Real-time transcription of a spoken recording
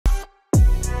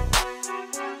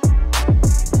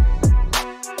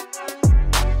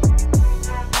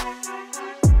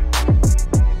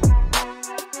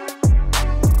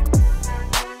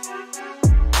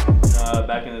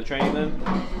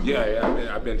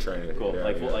I've been training. Cool.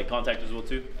 Yeah, Like contact as well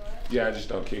too? Yeah, I just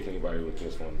don't kick anybody with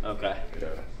this one. Okay. Yeah.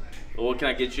 Well, what can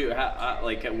I get you?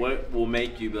 What will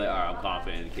make you be like, all right, I'm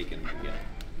confident in kicking again?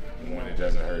 When it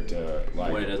doesn't hurt to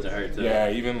like. When it doesn't hurt to. Yeah,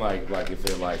 even like if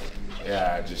it like,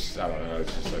 yeah, I don't know,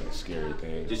 it's just like a scary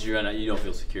thing. Just you don't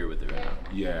feel secure with it right now.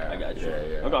 Yeah. I got you.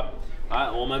 Yeah. Okay. All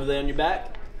right. Well, I'm gonna lay on your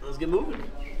back. Let's get moving.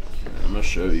 I'm gonna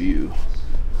show you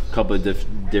a couple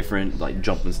of different like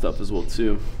jumping stuff as well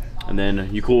too. And then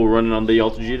you cool running on the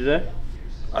Alter G today?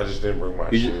 I just didn't bring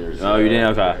my shears. Oh, you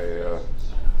didn't? Okay. Yeah.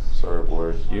 Sorry,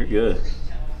 boy. You're good.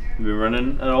 You been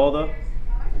running at all though?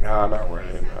 Nah, not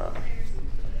running.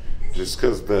 Just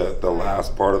because the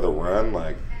last part of the run,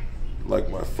 like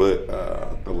my foot,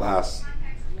 the last,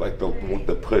 like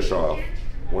the push off,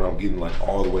 when I'm getting like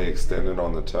all the way extended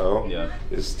on the toe, yeah,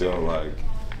 is still like,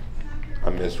 I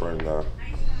miss running that.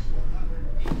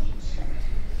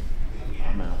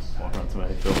 I'm gonna walk around to my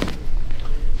head.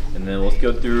 And then let's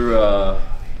go through.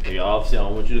 Obviously, I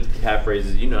don't want you to do calf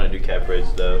raises. You know how to do calf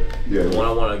raises though. Yeah. The one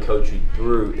I want to coach you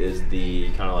through is the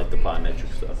kind of like the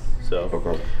plyometric stuff. So.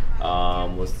 Okay.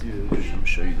 Let's do. I'm gonna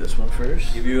show you this one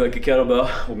first. Give you like a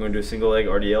kettlebell. We're gonna do a single leg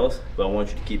RDLs, but I want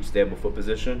you to keep stable foot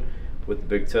position with the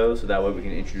big toe, so that way we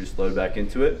can introduce load back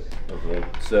into it. Okay.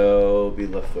 So be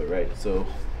left foot, right? So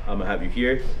I'm gonna have you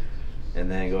here, and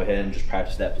then go ahead and just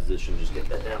practice that position. Just get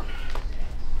that down.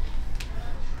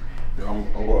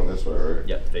 I'm going this way, right?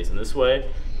 Yep, facing this way,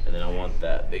 and then I want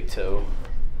that big toe.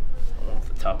 I want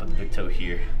the top of the big toe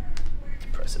here to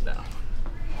press it down.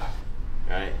 All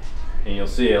right. And you'll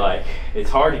see, like, it's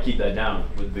hard to keep that down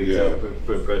with big toe,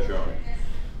 putting pressure on it.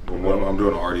 Well, I'm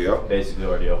doing an RDL? Basically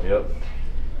RDL,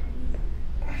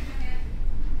 yep.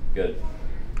 Good.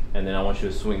 And then I want you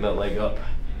to swing that leg up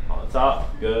on the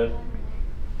top, good.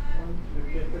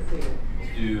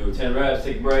 Let's do 10 reps,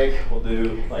 take a break. We'll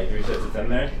do like 3 sets of 10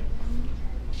 there.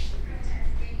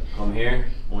 Come here,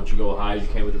 I want you to go as high as you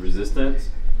can with the resistance.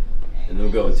 And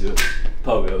then we'll go into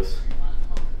pogos,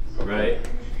 right?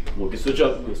 We can switch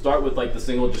up. We'll start with like the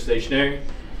single just stationary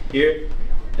here,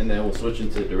 and then we'll switch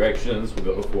into directions. We'll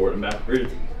go forward and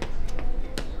backwards.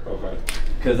 Okay.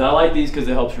 Because I like these because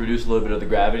it helps reduce a little bit of the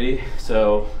gravity.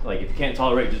 So like if you can't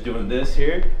tolerate just doing this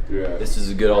here, this is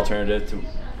a good alternative to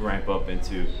ramp up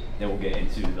into. Then we'll get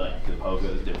into like the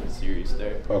pogos, different series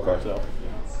there. Okay. So,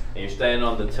 and you're staying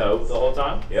on the toe the whole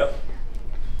time. Yep.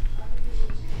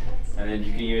 And then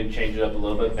you can even change it up a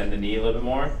little bit, bend the knee a little bit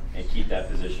more, and keep that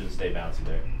position, stay bouncy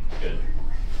there. Good.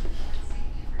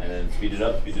 And then speed it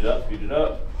up, speed it up, speed it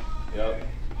up. Yep.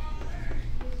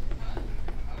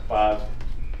 5,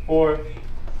 4,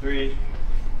 3,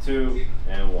 2,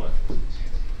 and 1.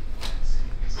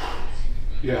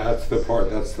 Yeah, that's the part.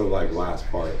 That's the like last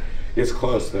part. It's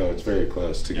close though. It's very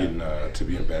close to getting to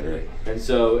being better. And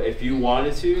so, if you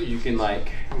wanted to, you can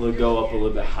like go up a little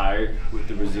bit higher with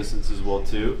the resistance as well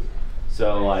too.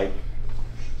 So like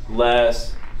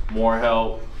less, more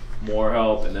help,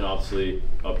 and then obviously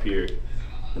up here,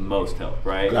 the most help,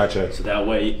 right? Gotcha. So that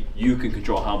way you can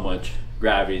control how much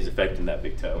gravity is affecting that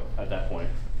big toe at that point.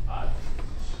 5,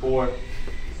 4,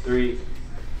 3,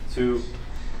 2,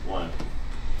 1.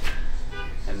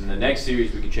 And in the next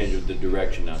series, we can change the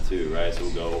direction now too, right? So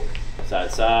we'll go side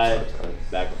to side,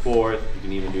 back and forth. You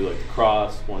can even do like the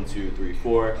cross, 1, 2, 3,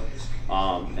 4.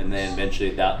 And then eventually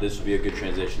this would be a good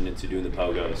transition into doing the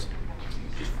pogos,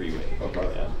 just free weight.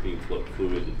 Okay. Yeah, being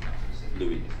fluid.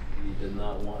 Louis. He did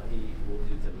not want, he will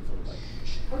do 10 minutes on the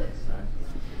bike.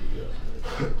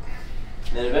 Alright.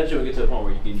 And then eventually we get to a point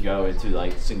where you can go into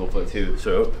like single foot too.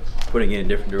 So putting it in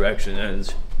different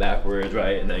directions, backwards,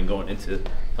 right? And then going into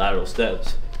lateral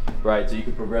steps, right? So you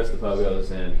can progress the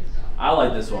pogos. And I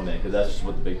like this one, man, because that's just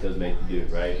what the big toe is made to do,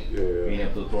 right? Yeah. Being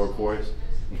able to absorb force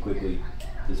and quickly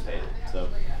dissipate it. So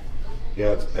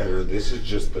yeah, it's better. This is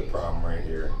just the problem right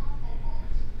here.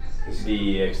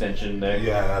 the extension there.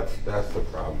 Yeah, that's the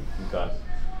problem. Okay.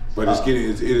 But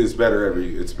it is better every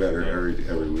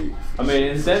week. I mean,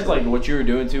 in a sense, like what you were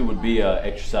doing too would be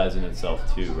exercise in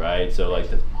itself too, right? So like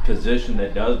the position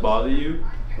that does bother you,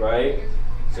 right?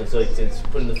 So it's like it's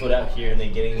putting the foot out here and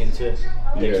then getting into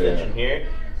the extension here.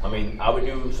 I mean, I would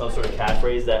do some sort of calf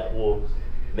raise that will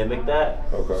mimic that.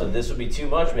 Okay. So this would be too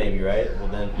much, maybe, right? Well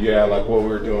then. Yeah, like what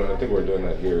we're doing. I think we're doing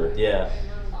that here. Yeah,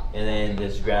 and then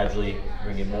just gradually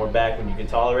bring it more back when you can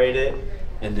tolerate it.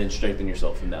 And then strengthen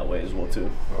yourself in that way as well too.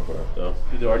 Okay. So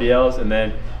do the RDLs, and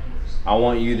then I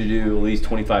want you to do at least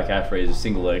 25 calf raises,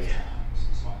 single leg.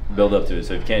 Build up to it.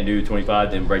 So if you can't do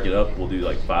 25, then break it up. We'll do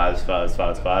like 5s.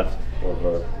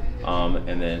 Okay.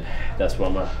 And then that's what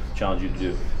I'm gonna challenge you to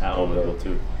do at home as well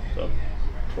too. So.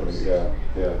 20. Yeah,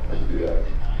 I can do that.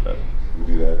 But, we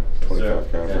can do that.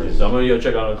 25 count. Yeah, so I'm gonna go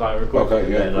check on the client real quick.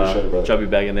 Okay, yeah, and, appreciate it, bro. Chubby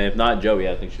back in there. If not, Joey,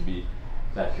 I think should be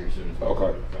back here soon as well.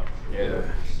 Okay. Yeah.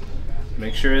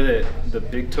 Make sure that the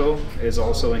big toe is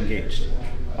also engaged.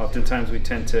 Oftentimes we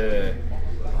tend to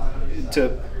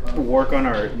work on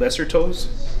our lesser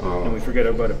toes, and we forget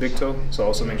about a big toe. So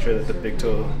also make sure that the big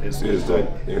toe is the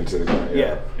into the ground.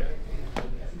 yeah.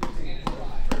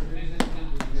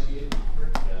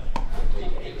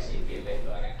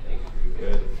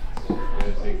 Good.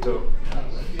 Good big toe.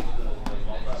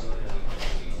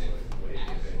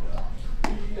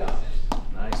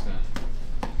 Nice, man.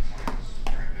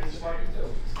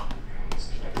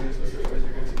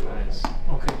 Nice.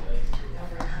 Okay.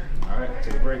 All right,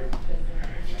 take a break.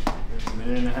 A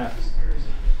minute and a half.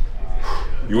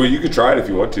 You could try it if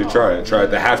you want to. Try it. Try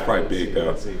it. The hat's probably big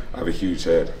though. I have a huge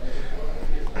head.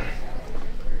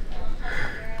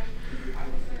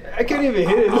 I can't even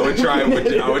hit it. I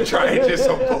would try it just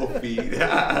on both feet.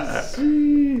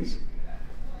 Jeez.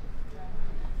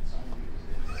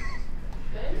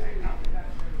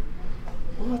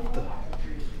 What the?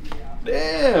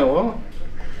 Damn, well,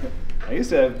 I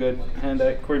used to have good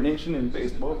hand-eye coordination in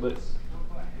baseball, but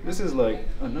this is like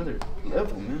another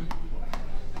level, man.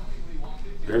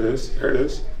 There it is. There it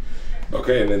is.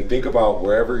 Okay, and then think about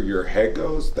wherever your head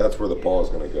goes, that's where the ball is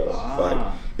going to go.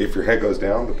 Like, if your head goes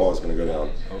down, the ball is going to go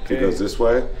down. Okay. If it goes this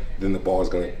way, then the ball is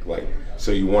going to, like,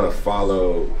 so you want to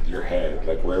follow your head.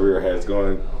 Like, wherever your head's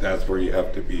going, that's where you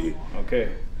have to be.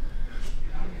 Okay.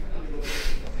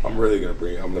 I'm going to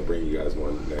bring you guys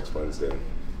one next Wednesday.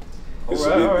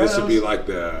 This will be like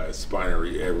the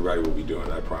spinery everybody will be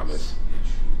doing, I promise.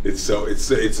 It's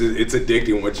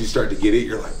addicting. Once you start to get it,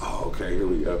 you're like, oh, okay, here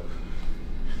we go.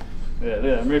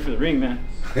 Yeah, I'm ready for the ring, man.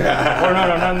 Or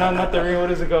no, not the ring. What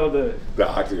is it called? The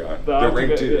octagon. The octagon,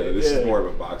 ring too. yeah, This yeah. is more of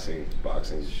a boxing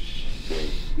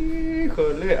thing.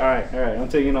 All right. I'm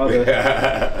taking all the.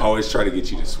 I always try to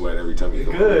get you to sweat every time you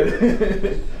go.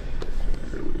 Good.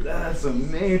 That's a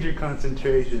major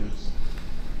concentration.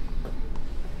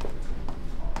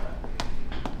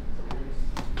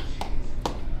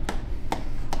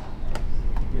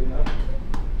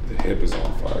 The hip is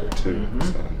on fire too.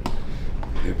 Son.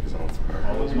 The hip is on fire.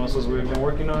 All those muscles we've been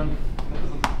working on.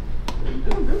 You're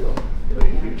doing good though. Play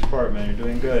a huge part, man. You're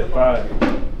doing good.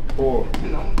 5, 4,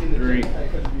 3,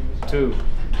 2,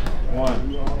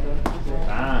 1.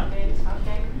 Time.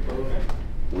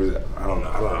 I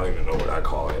don't even know what I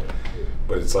call it,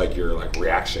 but it's like your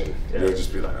reaction. Yeah. You'll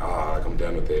just be like, like I'm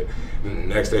done with it.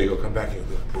 And the next day you'll come back and you'll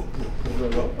be like, boom,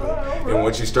 boom, boom, boom. And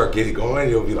once you start getting going,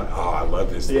 you'll be like, I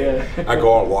love this thing. Yeah. I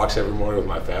go on walks every morning with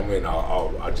my family, and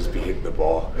I'll just be hitting the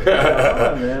ball.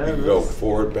 Man, you can go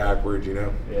forward, backward, you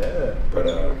know. Yeah. But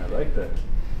I like that.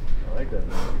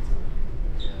 Man.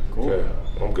 Cool. Okay.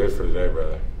 I'm good for today,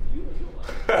 brother.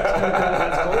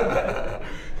 That's cool, man.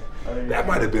 That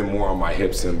might have been more on my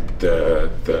hips than the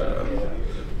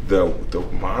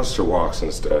monster walks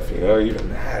and stuff, you know. Even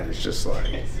that is just like,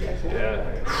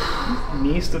 yeah.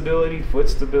 Knee stability, foot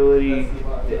stability,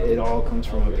 it all comes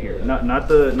from up here. Not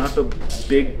the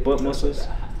big butt muscles,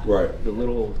 right? The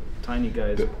little tiny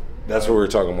guys. That's what we were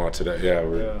talking about today. Yeah,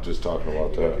 we were just talking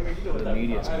about that. The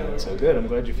medius, man. So good. I'm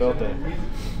glad you felt that.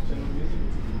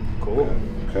 Cool.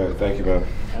 Okay, thank you, man.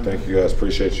 Thank you guys.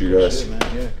 Appreciate you guys. Shit, man.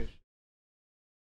 Yeah.